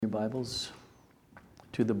Bibles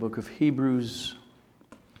to the book of Hebrews,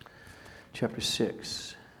 chapter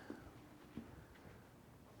 6.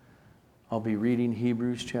 I'll be reading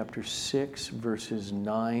Hebrews chapter 6, verses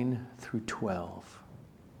 9 through 12.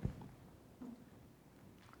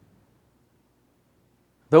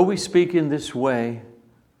 Though we speak in this way,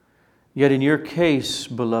 yet in your case,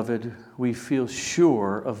 beloved, we feel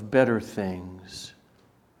sure of better things,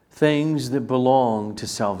 things that belong to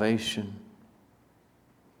salvation.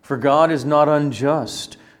 For God is not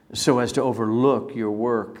unjust so as to overlook your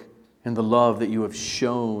work and the love that you have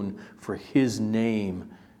shown for His name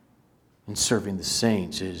in serving the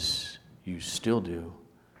saints, as you still do.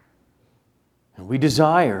 And we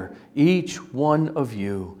desire each one of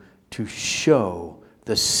you to show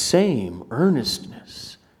the same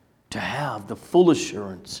earnestness, to have the full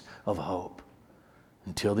assurance of hope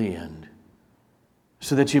until the end,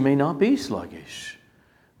 so that you may not be sluggish,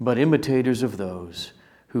 but imitators of those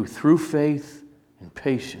who through faith and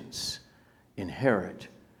patience inherit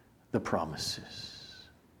the promises.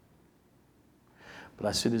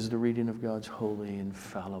 Blessed is the reading of God's holy,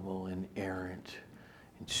 infallible, inerrant,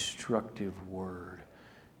 instructive word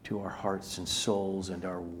to our hearts and souls and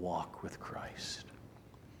our walk with Christ.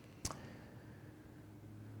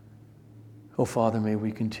 Oh, Father, may we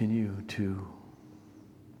continue to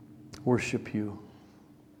worship you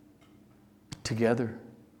together,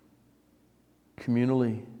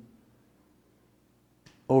 communally,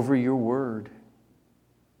 over your word.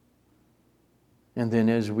 And then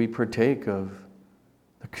as we partake of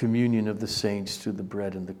the communion of the saints through the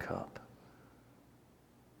bread and the cup.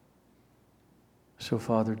 So,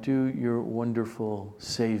 Father, do your wonderful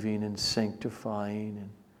saving and sanctifying and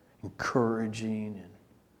encouraging and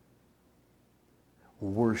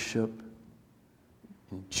worship,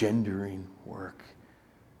 engendering work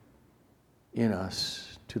in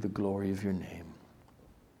us to the glory of your name.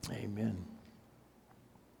 Amen.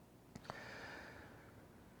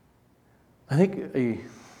 I think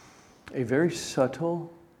a very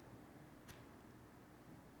subtle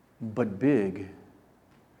but big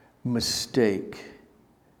mistake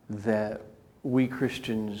that we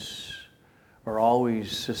Christians are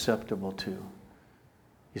always susceptible to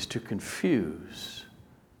is to confuse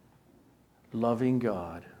loving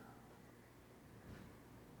God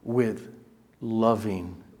with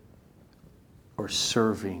loving or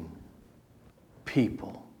serving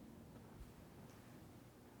people.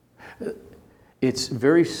 It's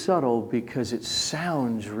very subtle because it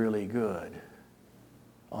sounds really good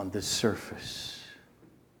on the surface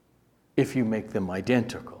if you make them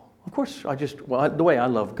identical. Of course, the way I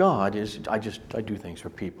love God is I do things for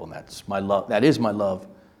people, and that's my love. That is my love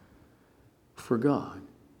for God.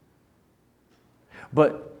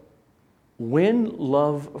 But when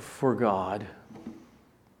love for God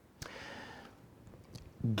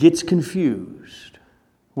gets confused,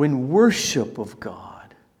 when worship of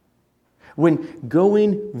God, when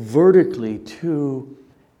going vertically to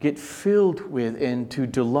get filled with and to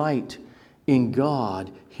delight in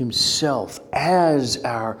God Himself as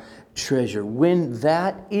our treasure, when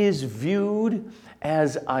that is viewed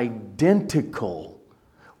as identical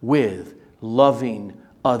with loving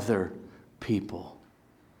other people,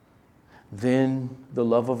 then the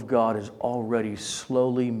love of God is already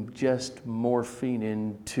slowly just morphing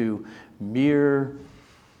into mere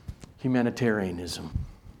humanitarianism.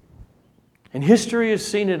 And history has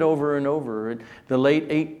seen it over and over. The late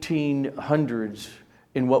 1800s,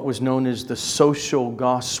 in what was known as the social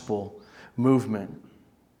gospel movement,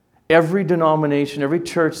 every denomination, every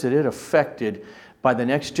church that it affected, by the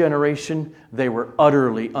next generation, they were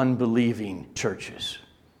utterly unbelieving churches.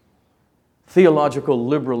 Theological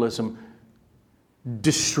liberalism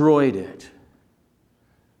destroyed it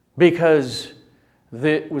because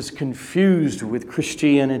it was confused with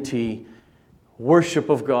Christianity. Worship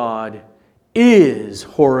of God is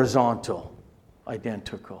horizontal,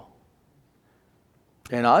 identical.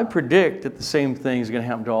 And I predict that the same thing is going to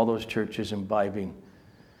happen to all those churches imbibing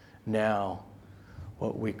now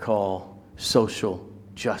what we call social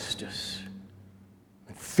justice,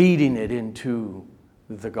 feeding it into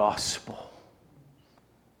the gospel.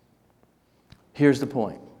 Here's the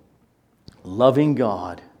point. Loving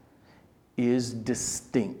God is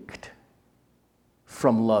distinct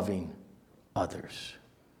from loving others.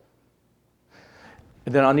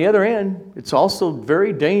 And then on the other end, it's also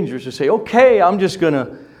very dangerous to say, okay, I'm just going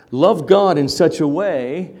to love God in such a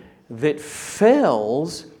way that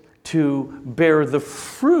fails to bear the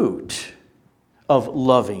fruit of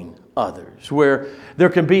loving others, where there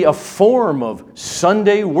can be a form of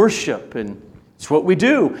Sunday worship, and it's what we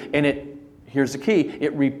do, and here's the key,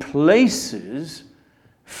 it replaces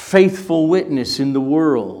faithful witness in the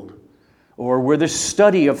world, or where the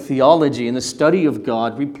study of theology and the study of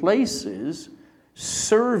God replaces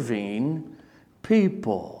serving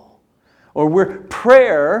people, or where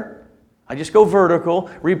prayer, I just go vertical,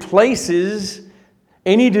 replaces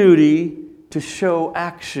any duty to show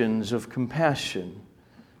actions of compassion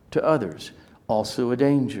to others. Also a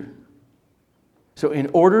danger. So in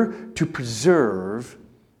order to preserve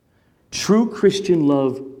true Christian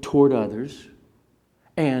love toward others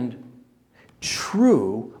and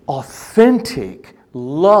true, authentic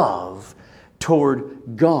love toward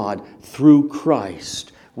God through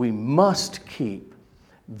Christ, we must keep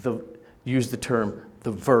use the term,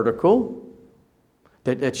 the vertical,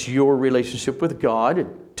 that's your relationship with God,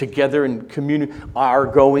 and together in community, are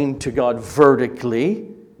going to God vertically.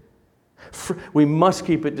 We must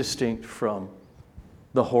keep it distinct from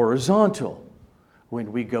the horizontal,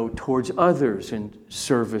 when we go towards others in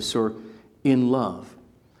service or in love.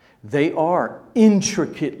 They are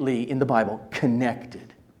intricately, in the Bible,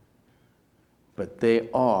 connected, but they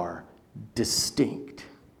are distinct.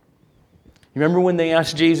 You remember when they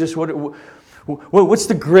asked Jesus, what's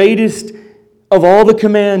the greatest of all the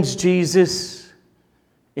commands, Jesus?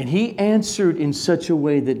 And He answered in such a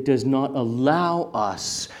way that does not allow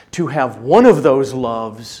us to have one of those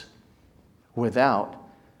loves without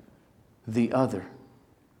the other.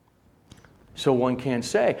 So one can't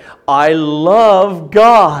say, I love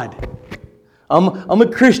God. I'm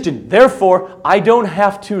a Christian. Therefore, I don't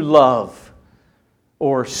have to love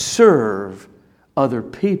or serve other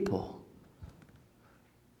people.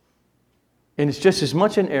 And it's just as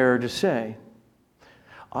much an error to say,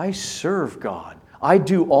 I serve God. I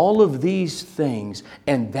do all of these things,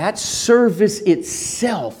 and that service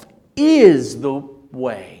itself is the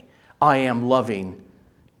way I am loving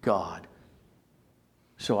God.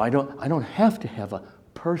 So I don't have to have a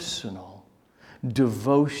personal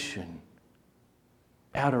devotion,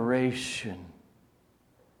 adoration,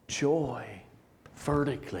 joy,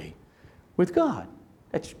 vertically with God.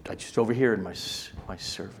 That's just over here in my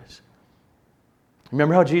service.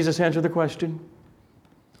 Remember how Jesus answered the question?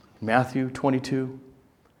 Matthew 22.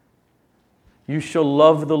 You shall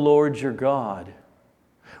love the Lord your God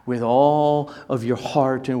with all of your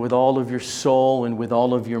heart and with all of your soul and with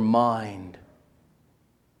all of your mind.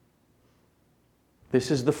 This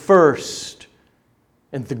is the first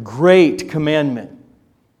and the great commandment.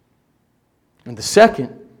 And the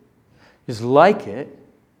second is like it.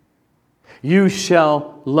 You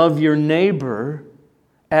shall love your neighbor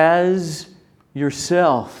as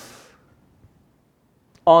yourself.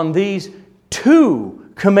 On these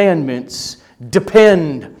two commandments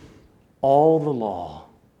depend all the law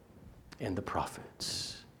and the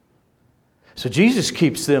prophets. So Jesus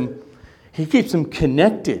keeps them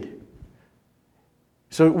connected.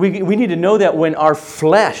 So we need to know that when our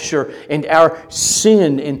flesh and our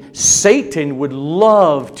sin and Satan would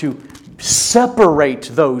love to separate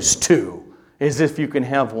those two, as if you can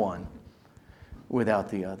have one without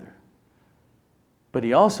the other. But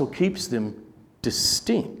he also keeps them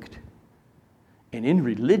distinct. And in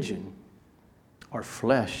religion, our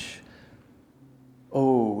flesh, it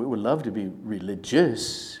would love to be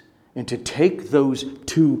religious and to take those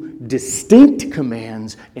two distinct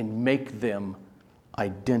commands and make them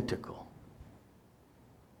identical.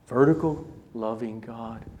 Vertical, loving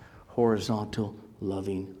God. Horizontal,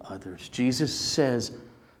 loving others. Jesus says,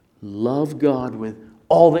 love God with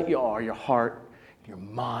all that you are, your heart, your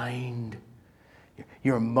mind,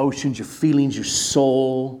 your emotions, your feelings, your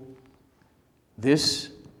soul.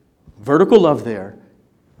 This vertical love there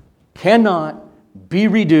cannot be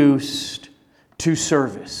reduced to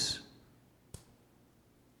service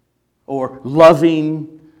or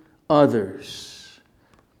loving others.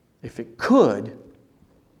 If it could,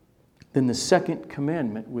 then the second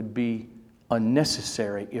commandment would be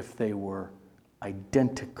unnecessary if they were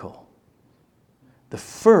identical. The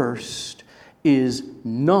first is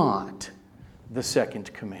not the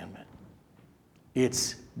second commandment.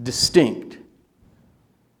 It's distinct.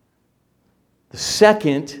 The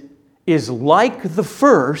second is like the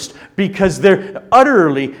first because they're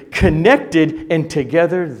utterly connected, and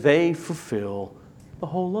together they fulfill the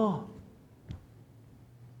whole law.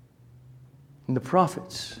 And the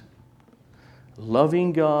prophets,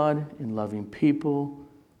 loving God and loving people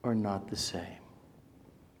are not the same.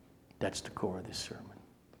 That's the core of this sermon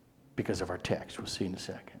because of our text. We'll see in a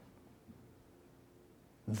second.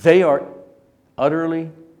 They are utterly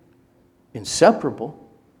inseparable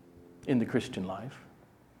in the Christian life,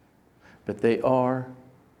 but they are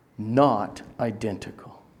not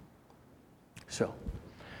identical. So,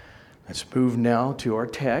 let's move now to our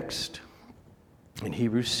text. in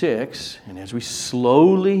Hebrews 6, and as we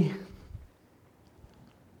slowly,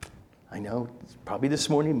 I know, probably this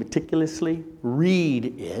morning, meticulously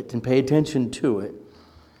read it and pay attention to it,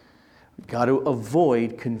 we've got to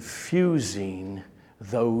avoid confusing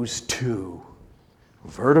those two.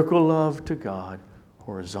 Vertical love to God,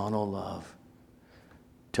 horizontal love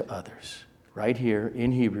to others. Right here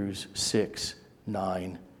in Hebrews 6,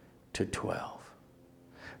 9 to 12.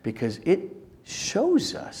 Because it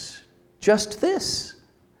shows us just this,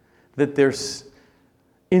 that they're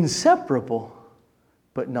inseparable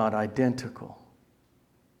but not identical.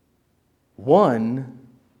 One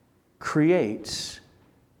creates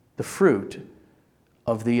the fruit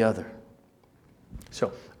of the other.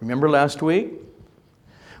 So, remember last week,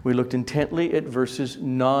 we looked intently at verses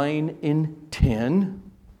 9 and 10.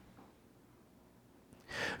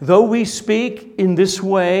 Though we speak in this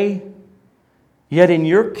way, yet in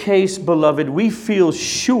your case, beloved, we feel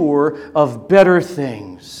sure of better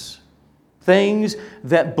things, things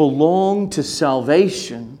that belong to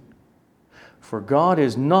salvation. For God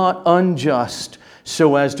is not unjust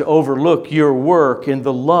so as to overlook your work and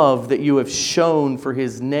the love that you have shown for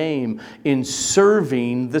His name in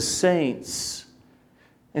serving the saints,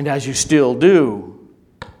 and as you still do.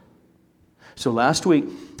 So last week,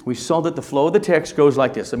 we saw that the flow of the text goes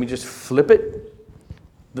like this. Let me just flip it,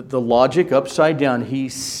 the logic upside down.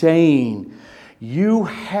 He's saying, you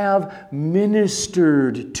have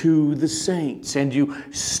ministered to the saints, and you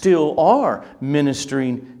still are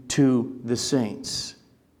ministering to the saints.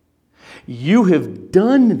 You have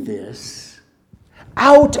done this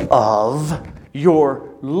out of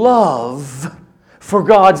your love for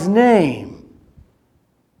God's name.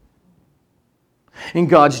 And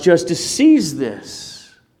God's justice sees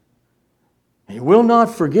this. He will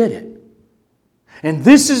not forget it. And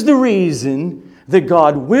this is the reason that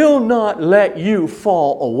God will not let you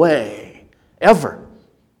fall away, ever.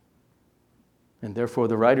 And therefore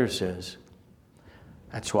the writer says,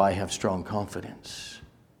 that's why I have strong confidence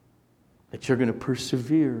that you're going to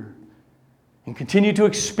persevere and continue to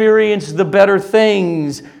experience the better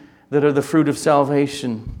things that are the fruit of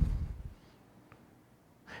salvation.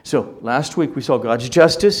 So, last week we saw God's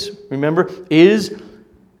justice, remember, is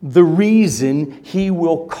the reason He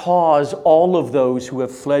will cause all of those who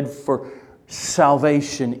have fled for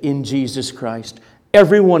salvation in Jesus Christ,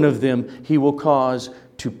 every one of them He will cause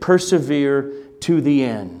to persevere to the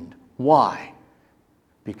end. Why?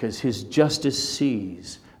 Because His justice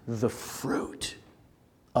sees the fruit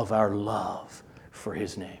of our love for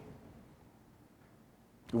His name.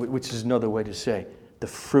 Which is another way to say the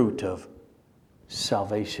fruit of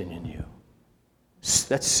salvation in you.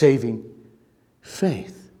 That's saving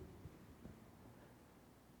faith.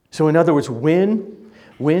 So in other words,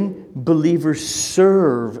 when believers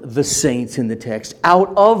serve the saints in the text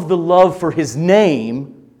out of the love for His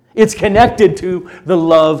name, it's connected to the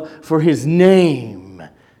love for His name.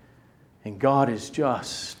 And God is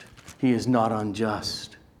just. He is not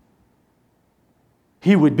unjust.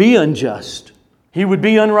 He would be unjust. He would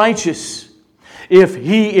be unrighteous if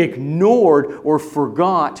He ignored or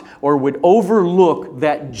forgot or would overlook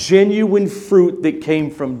that genuine fruit that came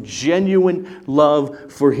from genuine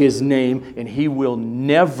love for His name. And He will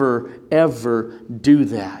never, ever do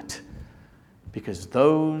that, because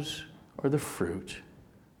those are the fruit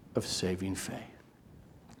of saving faith.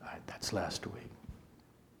 All right, that's last week.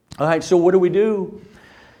 All right, so what do?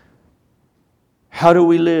 How do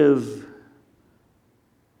we live?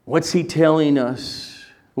 What's He telling us?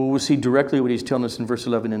 Well, we'll see directly what He's telling us in verse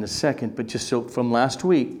 11 in a second, but just so from last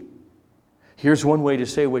week, here's one way to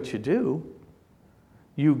say what you do.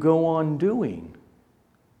 You go on doing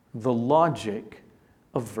the logic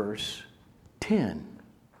of verse 10.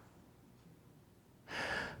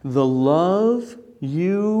 The love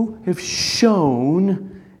you have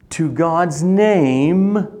shown to God's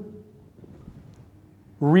name,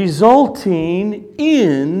 resulting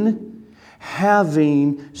in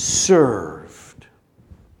having served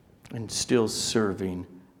and still serving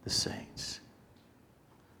the saints.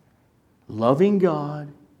 Loving God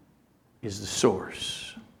is the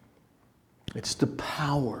source. It's the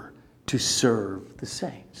power to serve the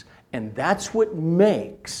saints. And that's what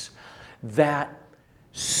makes that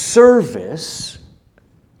service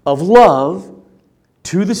of love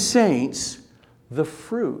to the saints the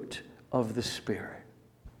fruit of the Spirit,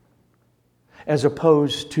 as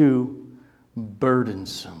opposed to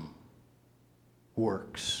burdensome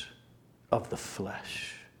works of the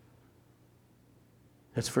flesh.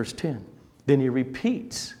 That's verse 10. Then he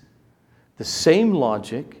repeats the same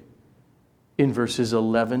logic in verses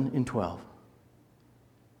 11 and 12.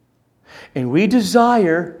 And we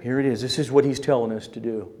desire, here it is, this is what he's telling us to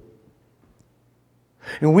do.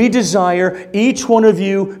 And we desire each one of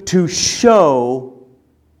you to show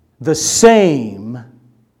the same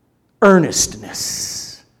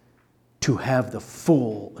earnestness, to have the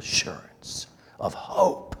full assurance of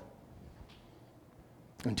hope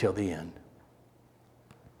until the end.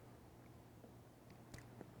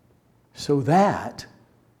 So that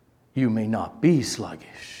you may not be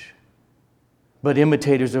sluggish, but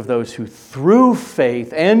imitators of those who through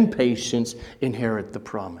faith and patience inherit the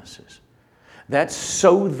promises. That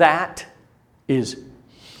 "so that" is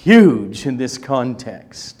huge in this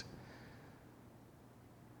context.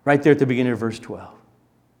 Right there at the beginning of verse 12.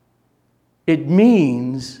 It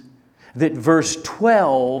means that verse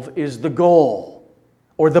 12 is the goal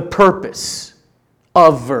or the purpose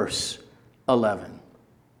of verse 11.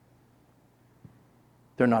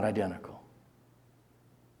 They're not identical.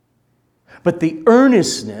 But the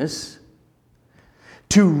earnestness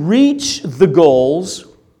to reach the goals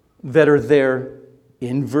that are there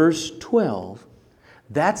in verse 12,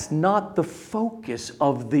 that's not the focus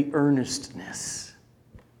of the earnestness.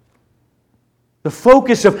 The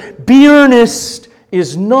focus of "be earnest"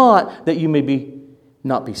 is not that you may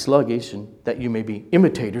not be sluggish and that you may be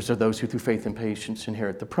imitators of those who through faith and patience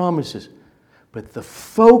inherit the promises. But the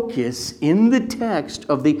focus in the text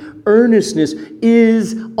of the earnestness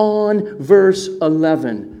is on verse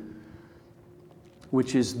 11,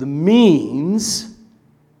 which is the means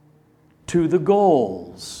to the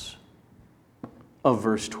goals of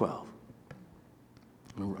verse 12.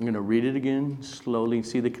 I'm going to read it again slowly and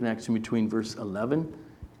see the connection between verse 11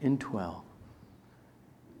 and 12.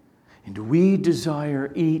 And we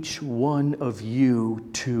desire each one of you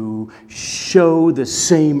to show the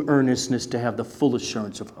same earnestness, to have the full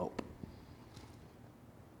assurance of hope.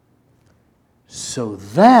 So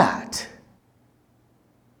that,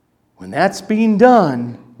 when that's being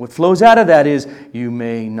done, what flows out of that is you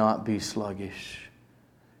may not be sluggish,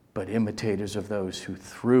 but imitators of those who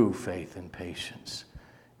through faith and patience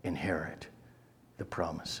inherit the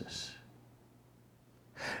promises.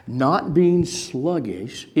 Not being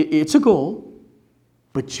sluggish, it's a goal,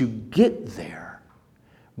 but you get there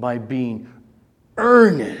by being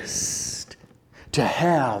earnest to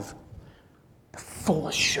have the full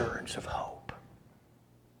assurance of hope.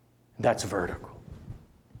 That's vertical.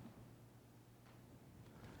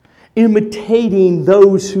 Imitating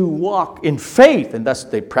those who walk in faith, and thus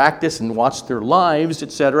they practice and watch their lives,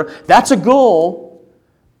 etc. That's a goal,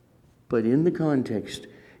 but in the context,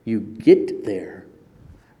 you get there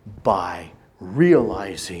by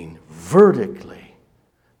realizing vertically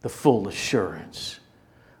the full assurance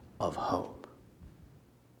of hope.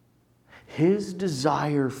 His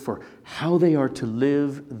desire for how they are to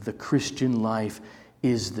live the Christian life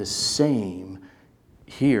is the same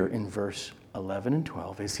here in verse 11 and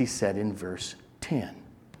 12 as he said in verse 10.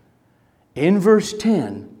 In verse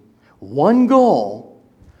 10, one goal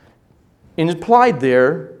implied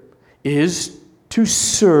there is to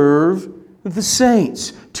serve the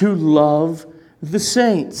saints, to love the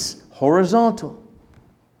saints, horizontal.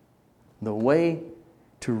 The way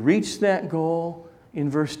to reach that goal in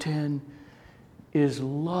verse 10 is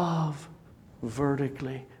love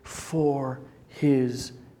vertically for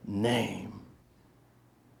His name,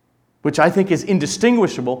 which I think is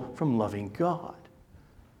indistinguishable from loving God.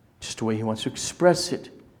 Just the way He wants to express it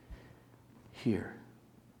here.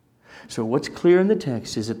 So what's clear in the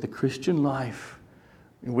text is that the Christian life,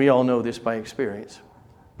 and we all know this by experience,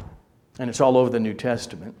 and it's all over the New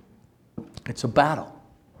Testament, it's a battle.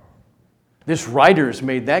 This writer's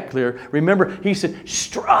made that clear. Remember, he said,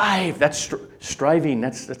 strive. That's striving.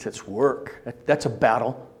 That's work. That's a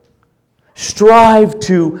battle. Strive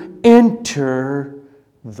to enter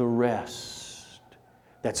the rest.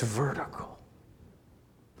 That's vertical.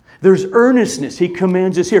 There's earnestness. He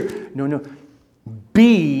commands us here. No.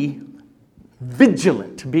 Be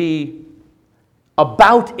vigilant. Be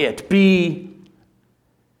about it. Be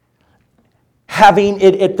having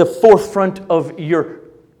it at the forefront of your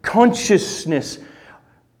consciousness,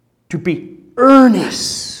 to be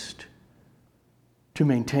earnest to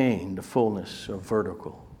maintain the fullness of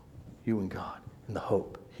vertical, you and God, and the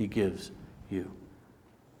hope He gives you.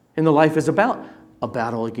 And the life is about a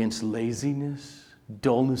battle against laziness,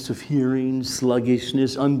 dullness of hearing,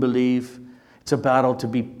 sluggishness, unbelief. It's a battle to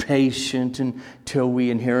be patient until we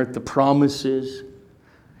inherit the promises.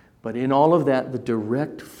 But in all of that, the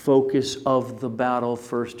direct focus of the battle,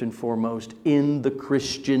 first and foremost, in the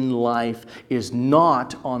Christian life is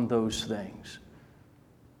not on those things.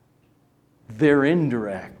 They're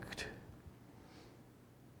indirect.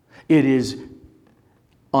 It is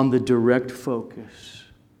on the direct focus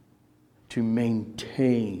to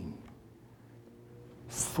maintain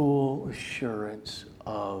full assurance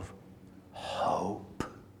of hope.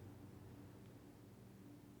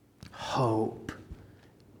 Hope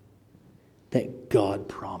that God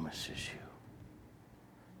promises you.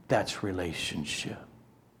 That's relationship.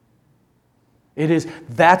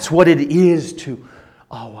 That's what it is to,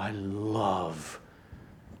 I love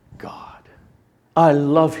God. I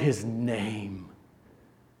love His name.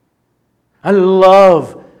 I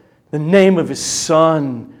love the name of His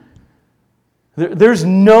Son. There's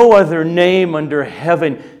no other name under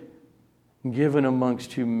heaven given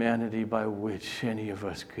amongst humanity by which any of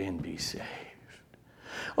us can be saved.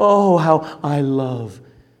 Oh, how I love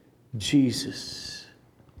Jesus.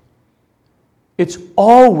 It's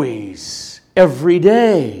always, every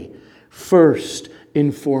day, first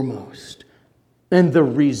and foremost. And the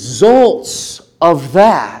results of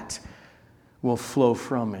that will flow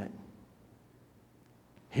from it.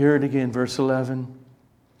 Hear it again, verse 11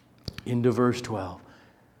 into verse 12.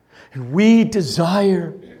 And we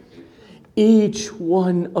desire each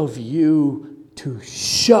one of you to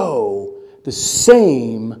show the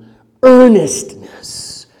same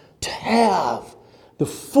earnestness, to have the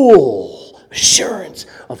full assurance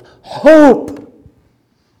of hope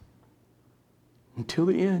until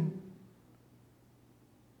the end,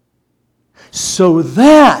 so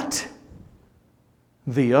that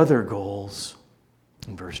the other goals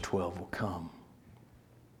in verse 12 will come.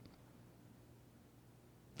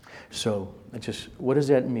 So, what does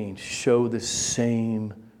that mean? Show the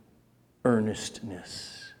same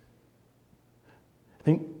earnestness.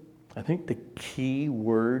 I think the key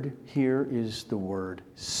word here is the word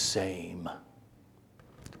same.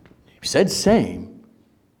 He said same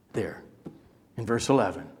there in verse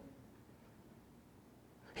 11.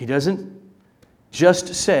 He doesn't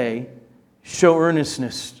just say show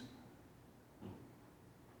earnestness.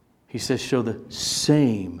 He says show the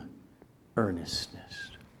same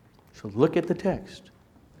earnestness. So look at the text.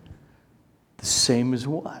 The same as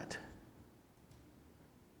what?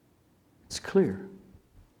 It's clear.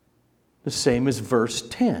 The same as verse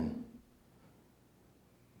 10.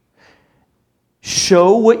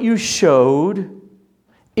 Show what you showed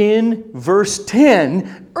in verse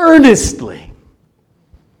 10 earnestly.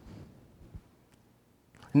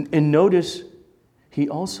 And notice he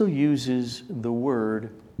also uses the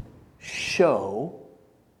word show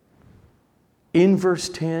in verse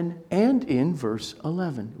 10 and in verse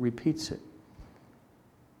 11. Repeats it.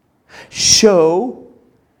 Show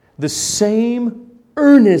the same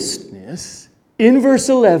earnestness in verse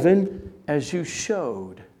 11 as you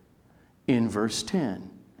showed in verse 10.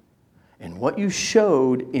 And what you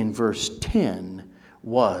showed in verse 10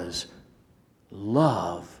 was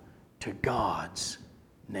love to God's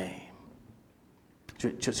name.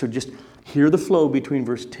 So just hear the flow between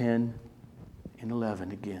verse 10 and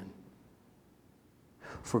 11 again.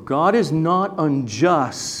 For God is not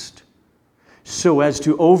unjust so as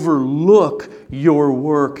to overlook your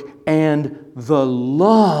work and the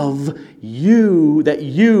love that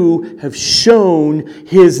you have shown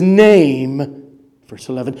His name. Verse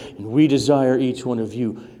 11, and we desire each one of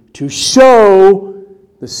you to show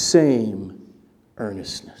the same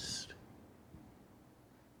earnestness.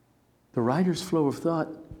 The writer's flow of thought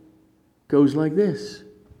goes like this.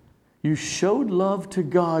 You showed love to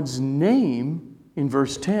God's name in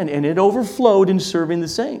verse 10, and it overflowed in serving the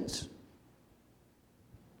saints.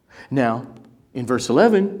 Now, in verse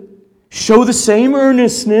 11, show the same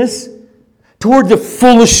earnestness toward the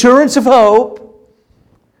full assurance of hope,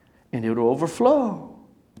 and it will overflow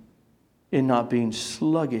in not being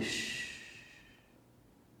sluggish,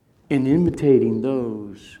 in imitating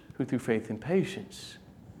those who through faith and patience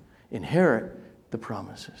inherit the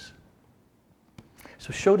promises.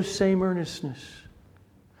 So show the same earnestness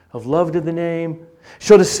of love to the name.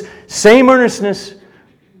 Show the same earnestness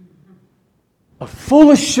of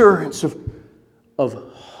full assurance of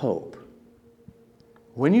hope.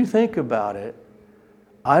 When you think about it,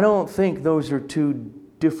 I don't think those are two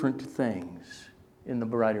different things in the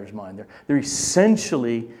writer's mind. They're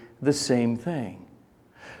essentially the same thing.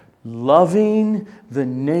 Loving the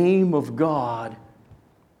name of God,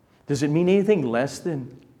 does it mean anything less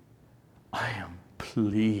than I am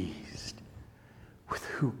pleased with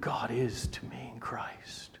who God is to me in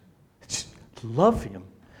Christ? Just love Him.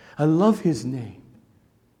 I love His name.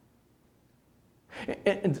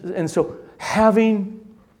 And so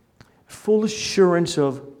having full assurance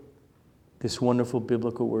of this wonderful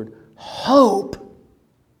biblical word, hope,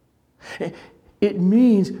 it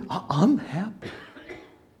means I'm happy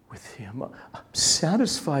with Him. I'm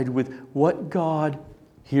satisfied with what God,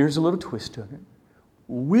 here's a little twist on it,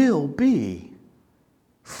 will be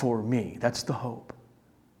for me. That's the hope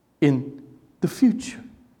in the future.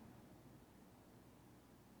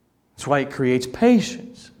 That's why it creates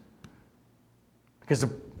patience. Because a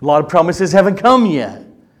lot of promises haven't come yet.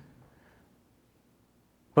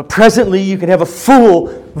 But presently you can have a full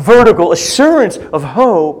vertical assurance of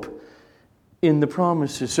hope in the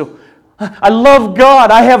promises. So I love God.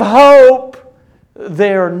 I have hope.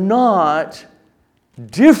 They're not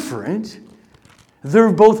different.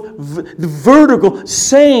 They're both the vertical,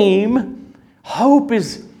 same. Hope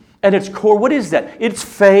is at its core. What is that? It's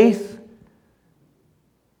faith.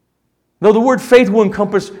 Though the word faith will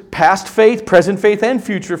encompass past faith, present faith, and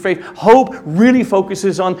future faith, hope really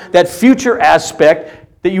focuses on that future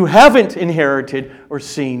aspect that you haven't inherited or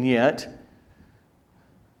seen yet.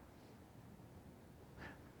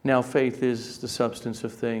 Now faith is the substance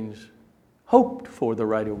of things hoped for, the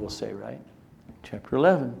writer will say, right? Chapter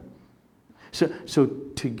 11. So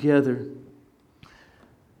together,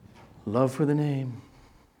 love for the name,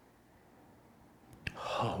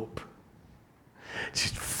 hope,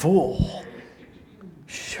 just full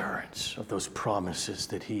assurance of those promises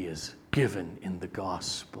that He has given in the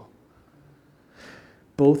gospel.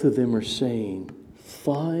 Both of them are saying,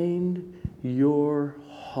 find your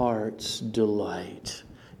heart's delight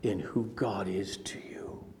in who God is to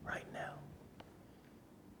you right now.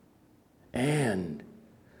 And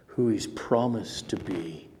who He's promised to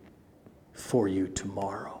be for you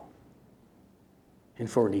tomorrow. And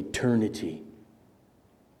for an eternity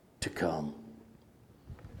to come.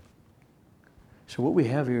 So what we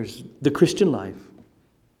have here is the Christian life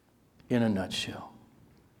in a nutshell.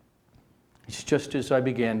 It's just as I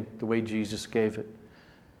began, the way Jesus gave it.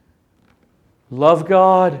 Love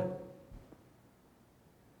God.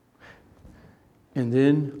 And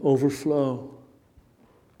then overflow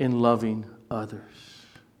in loving others.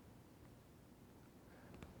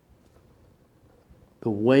 The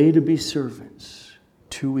way to be servants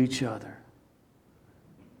to each other.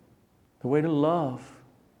 The way to love.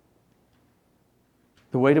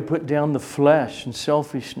 The way to put down the flesh and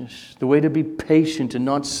selfishness. The way to be patient and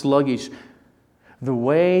not sluggish. The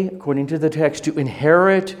way, according to the text, to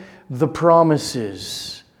inherit the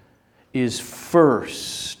promises is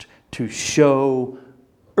first to show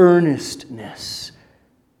earnestness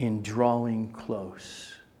in drawing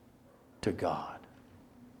close to God.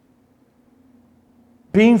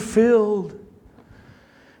 Being filled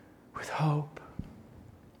with hope,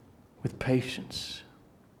 with patience.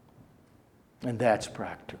 And that's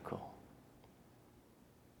practical.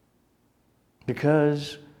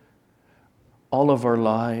 Because all of our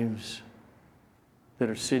lives that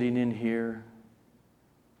are sitting in here,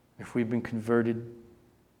 if we've been converted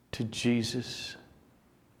to Jesus,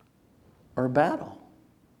 are a battle.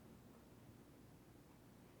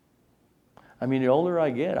 I mean, the older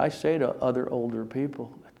I get, I say to other older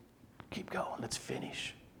people, keep going, let's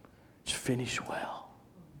finish. Let's finish well.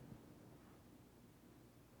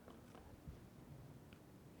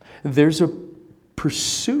 There's a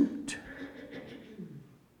pursuit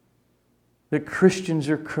that Christians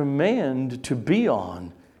are commanded to be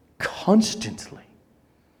on constantly.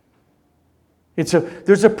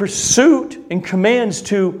 There's a pursuit and commands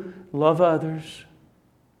to love others,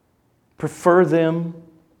 prefer them,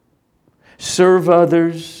 serve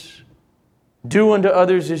others, do unto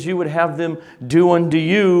others as you would have them do unto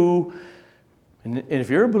you. And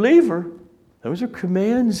if you're a believer, those are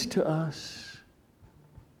commands to us.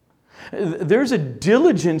 There's a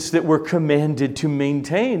diligence that we're commanded to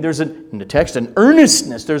maintain. There's in the text an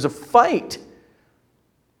earnestness. There's a fight.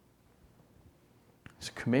 There's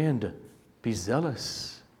a command to be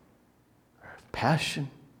zealous, passion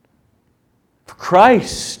for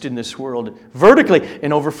Christ in this world, vertically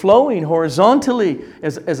and overflowing horizontally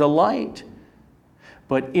as a light.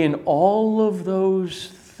 But in all of those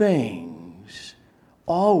things,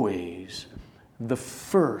 always the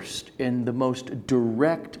first and the most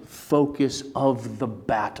direct focus of the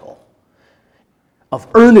battle, of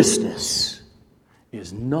earnestness,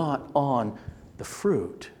 is not on the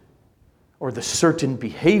fruit or the certain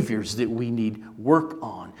behaviors that we need work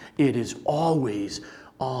on. It is always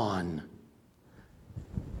on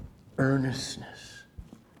earnestness,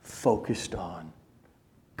 focused on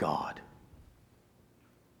God.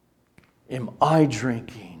 Am I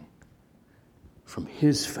drinking from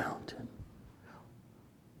His fountain?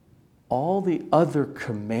 All the other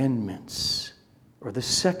commandments are the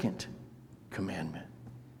second commandment.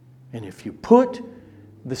 And if you put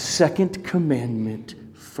the second commandment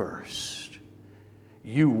first,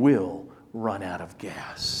 you will run out of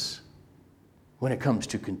gas when it comes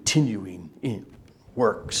to continuing in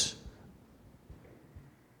works,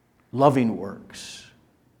 loving works,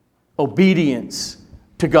 obedience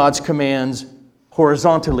to God's commands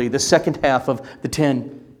horizontally, the second half of the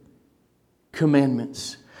 10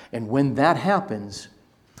 Commandments. And when that happens,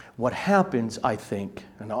 what happens, I think,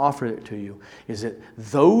 and I offer it to you, is that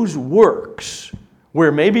those works,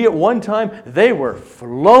 where maybe at one time they were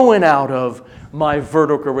flowing out of my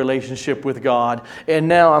vertical relationship with God, and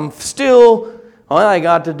now I'm still, I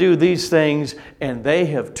got to do these things, and they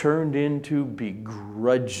have turned into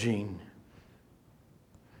begrudging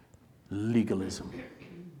legalism.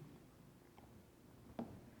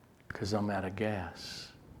 Because I'm out of gas.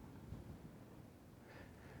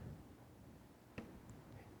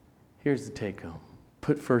 Here's the take home.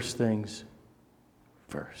 Put first things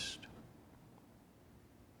first.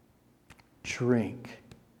 Drink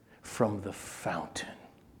from the fountain,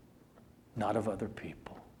 not of other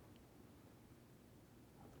people,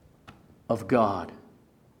 of God.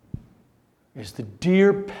 As the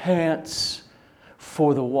deer pants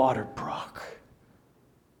for the water brook,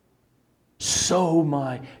 so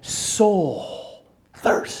my soul,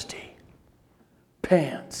 thirsty,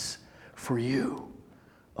 pants for you,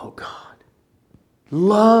 O God.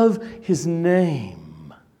 Love His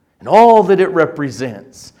name and all that it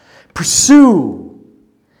represents. Pursue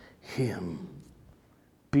Him.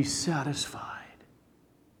 Be satisfied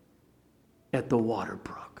at the water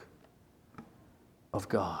brook of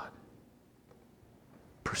God.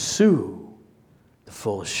 Pursue the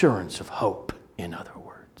full assurance of hope, in other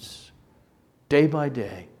words. Day by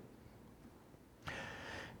day.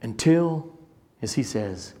 Until, as he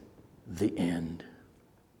says, the end.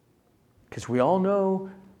 Because we all know,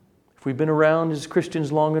 if we've been around as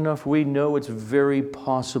Christians long enough, we know it's very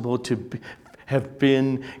possible to have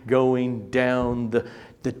been going down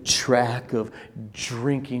the track of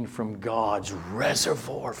drinking from God's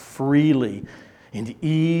reservoir freely and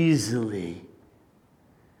easily.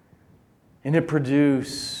 And it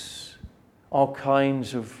produces all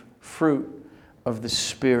kinds of fruit of the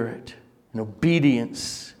Spirit and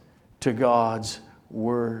obedience to God's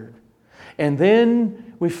Word. And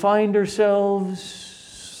then we find ourselves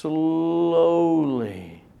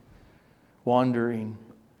slowly wandering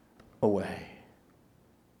away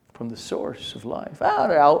from the source of life.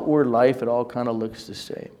 Our outward life, it all kind of looks the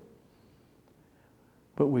same.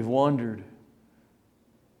 But we've wandered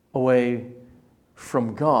away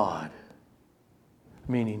from God,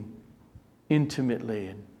 meaning intimately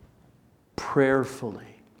and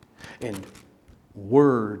prayerfully and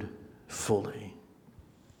wordfully.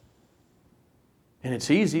 And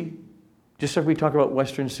it's easy, just like we talk about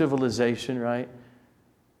Western civilization, right?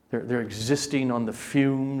 They're existing on the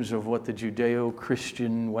fumes of what the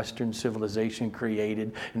Judeo-Christian Western civilization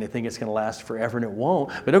created, and they think it's going to last forever, and it won't.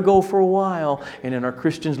 But it'll go for a while. And in our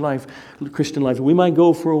Christian life, we might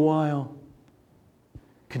go for a while,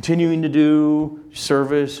 continuing to do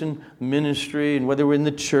service and ministry, and whether we're in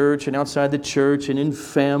the church and outside the church and in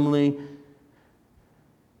family.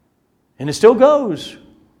 And it still goes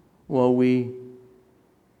while we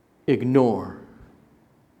ignore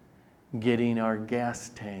getting our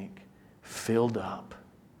gas tank filled up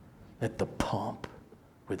at the pump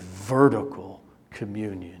with vertical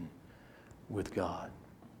communion with God.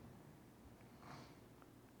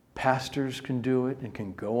 Pastors can do it and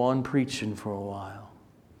can go on preaching for a while.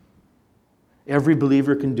 Every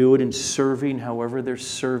believer can do it in serving, however they're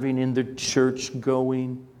serving in the church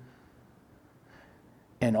going.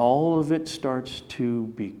 And all of it starts to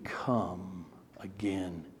become,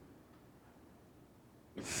 again,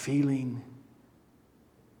 feeling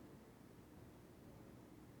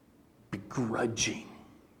begrudging.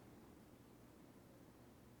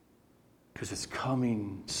 Because it's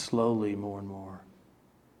coming slowly more and more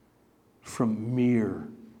from mere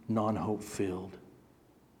non-hope filled,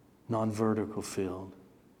 non-vertical filled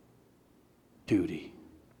duty.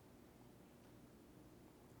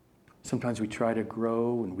 Sometimes we try to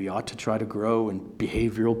grow, and we ought to try to grow in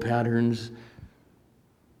behavioral patterns.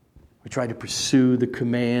 We try to pursue the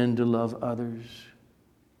command to love others.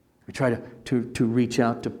 We try to reach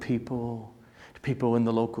out to people in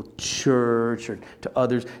the local church or to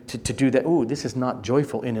others to do that. Oh, this is not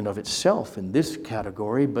joyful in and of itself in this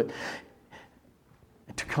category, but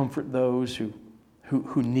to comfort those who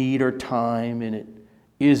need our time, and it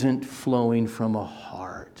isn't flowing from a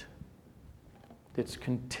heart that's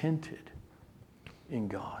contented in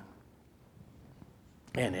God.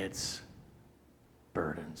 And it's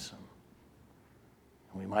burdensome.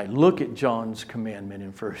 We might look at John's commandment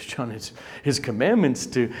in 1 John. His commandments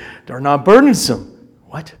are not burdensome.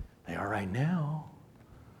 What? They are right now.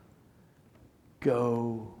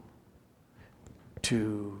 Go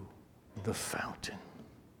to the fountain.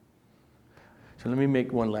 So let me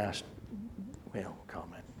make one last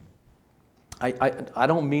comment. I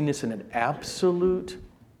don't mean this in an absolute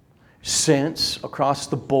sense across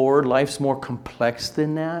the board. Life's more complex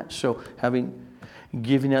than that. So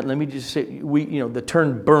giving that, let me just say, the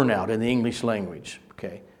term burnout in the English language,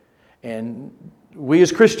 okay? And we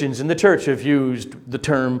as Christians in the church have used the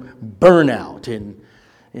term burnout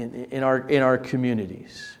in our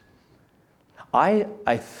communities. I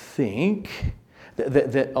think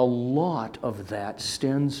that a lot of that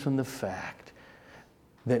stems from the fact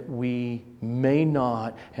that we may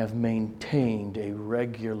not have maintained a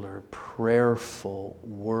regular, prayerful,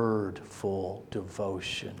 wordful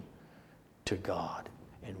devotion to God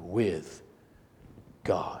and with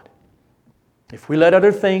God. If we let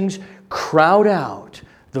other things crowd out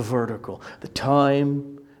the vertical, the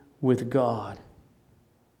time with God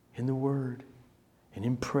in the Word and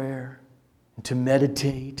in prayer, and to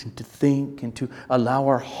meditate and to think and to allow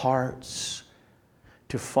our hearts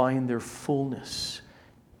to find their fullness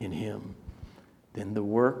in Him, then the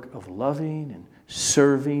work of loving and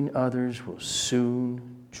serving others will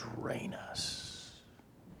soon drain us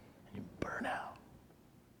and you burn out.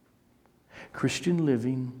 Christian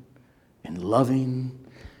living and loving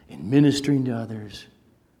and ministering to others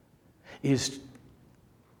is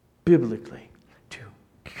biblically to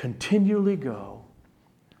continually go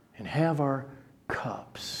and have our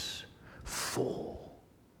cups full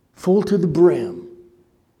to the brim.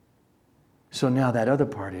 So now that other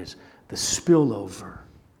part is the spillover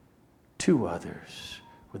to others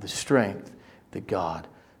with the strength that God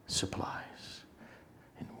supplies.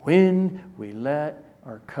 And when we let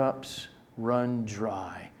our cups run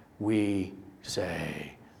dry, we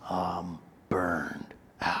say, I'm burned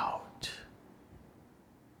out.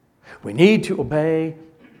 We need to obey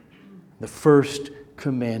the first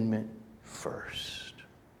commandment first.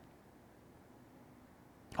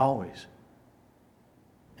 Always.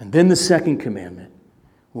 And then the second commandment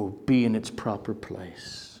will be in its proper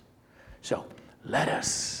place. So let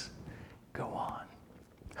us go on.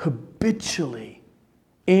 Habitually,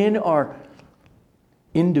 in our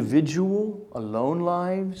individual, alone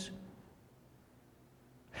lives,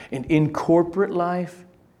 and in corporate life,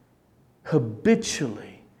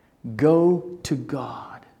 habitually go to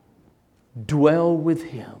God, dwell with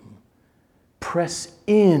Him, press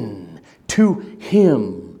in to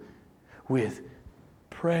Him with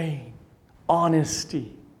praying,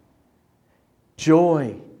 honesty,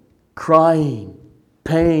 joy, crying,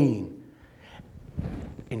 pain,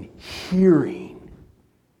 and hearing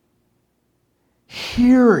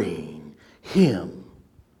Him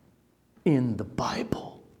in the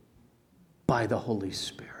Bible by the Holy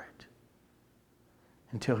Spirit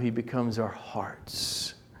until He becomes our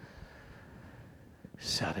heart's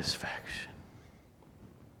satisfaction.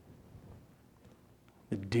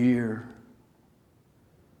 The deer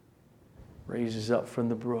raises up from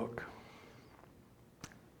the brook,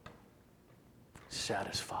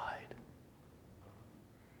 satisfied,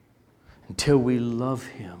 until we love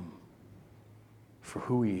Him for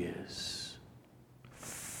who He is.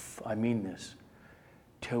 I mean this.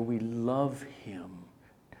 Till we love Him,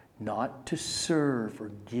 not to serve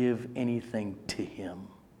or give anything to Him.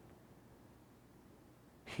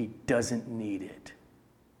 He doesn't need it.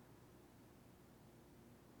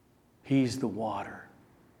 He's the water.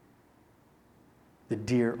 The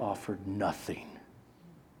deer offered nothing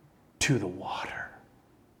to the water.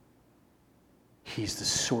 He's the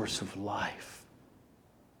source of life.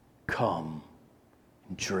 Come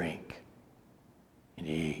and drink and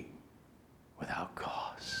eat without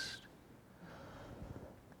cost.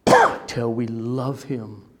 Till we love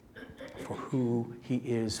Him for who He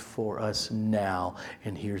is for us now.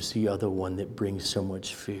 And here's the other one that brings so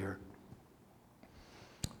much fear,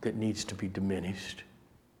 that needs to be diminished.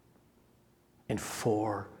 And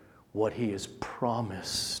for what He has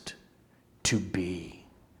promised to be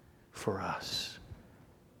for us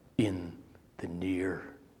in the near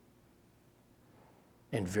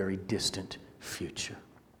and very distant future.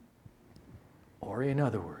 Or in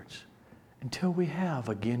other words, until we have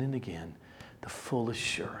again and again the full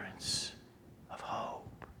assurance of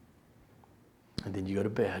hope. And then you go to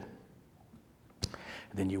bed.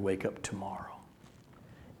 And then you wake up tomorrow.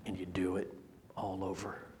 And you do it all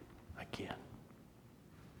over again.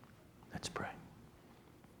 Let's pray.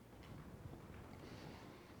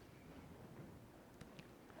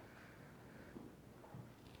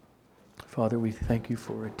 Father, we thank You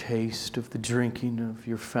for a taste of the drinking of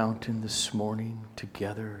Your fountain this morning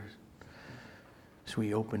together as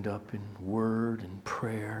we opened up in word and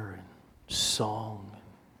prayer and song.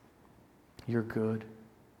 You're good.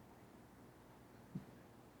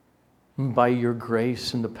 By Your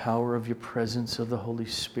grace and the power of Your presence of the Holy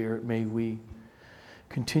Spirit, may we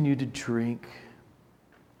continue to drink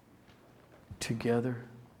together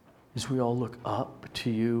as we all look up to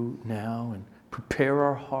you now and prepare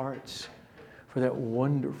our hearts for that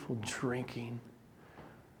wonderful drinking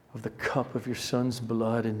of the cup of your Son's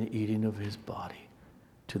blood and the eating of his body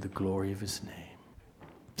to the glory of his name.